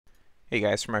Hey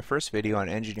guys, for my first video on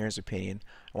Engineer's Opinion,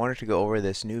 I wanted to go over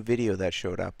this new video that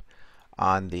showed up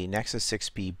on the Nexus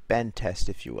 6P bend test,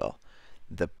 if you will.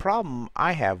 The problem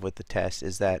I have with the test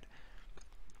is that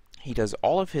he does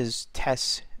all of his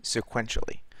tests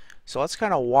sequentially. So let's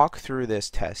kind of walk through this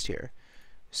test here.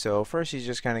 So first he's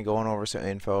just kind of going over some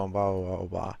info and blah blah blah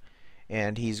blah.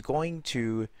 And he's going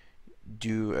to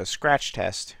do a scratch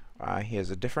test. He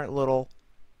has a different little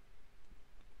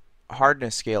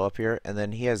hardness scale up here, and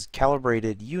then he has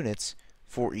calibrated units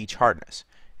for each hardness.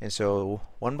 And so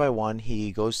one by one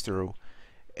he goes through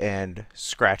and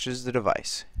scratches the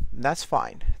device. And that's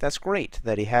fine. That's great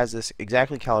that he has this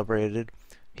exactly calibrated.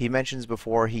 He mentions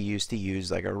before he used to use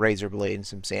like a razor blade and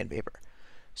some sandpaper.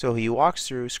 So he walks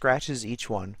through, scratches each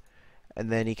one,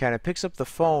 and then he kind of picks up the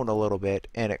phone a little bit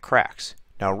and it cracks.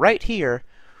 Now right here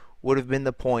would have been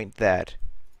the point that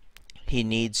he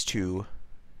needs to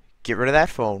get rid of that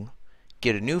phone,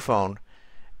 get a new phone,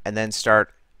 and then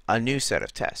start a new set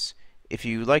of tests. If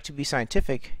you like to be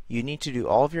scientific, you need to do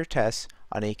all of your tests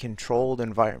on a controlled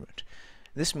environment.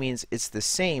 This means it's the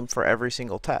same for every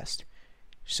single test.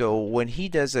 So when he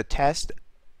does a test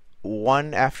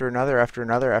one after another after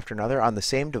another after another on the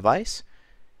same device,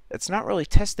 it's not really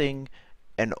testing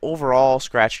an overall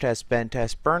scratch test, bend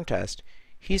test, burn test.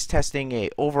 He's testing a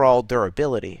overall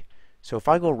durability. So if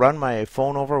I go run my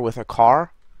phone over with a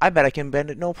car, I bet I can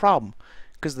bend it no problem,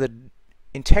 because the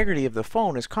integrity of the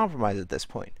phone is compromised at this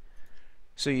point.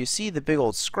 So you see the big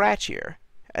old scratch here,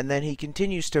 and then he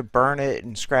continues to burn it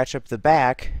and scratch up the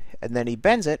back, and then he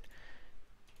bends it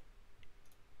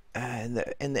in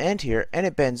the end here, and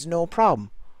it bends no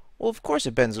problem. Well, of course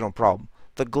it bends no problem.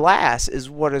 The glass is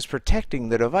what is protecting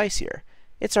the device here.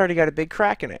 It's already got a big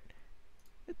crack in it.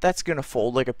 That's going to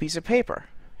fold like a piece of paper.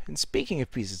 And speaking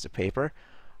of pieces of paper,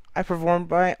 I performed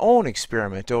my own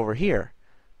experiment over here.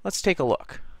 Let's take a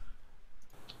look.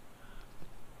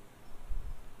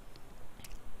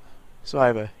 So I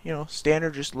have a,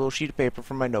 standard just little sheet of paper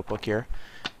from my notebook here.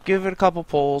 Give it a couple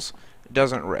pulls, it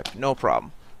doesn't rip, no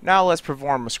problem. Now let's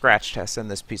perform a scratch test on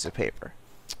this piece of paper.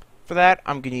 For that,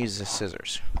 I'm going to use the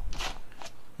scissors.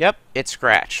 Yep, it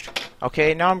scratched.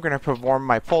 Okay, now I'm going to perform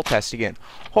my pull test again.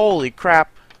 Holy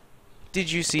crap, did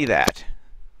you see that?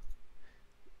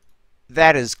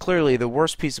 That is clearly the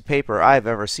worst piece of paper I've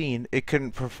ever seen. It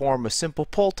couldn't perform a simple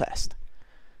pull test.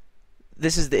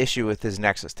 This is the issue with his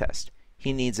Nexus test.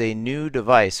 He needs a new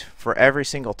device for every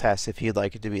single test if he'd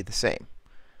like it to be the same.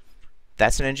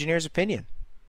 That's an engineer's opinion.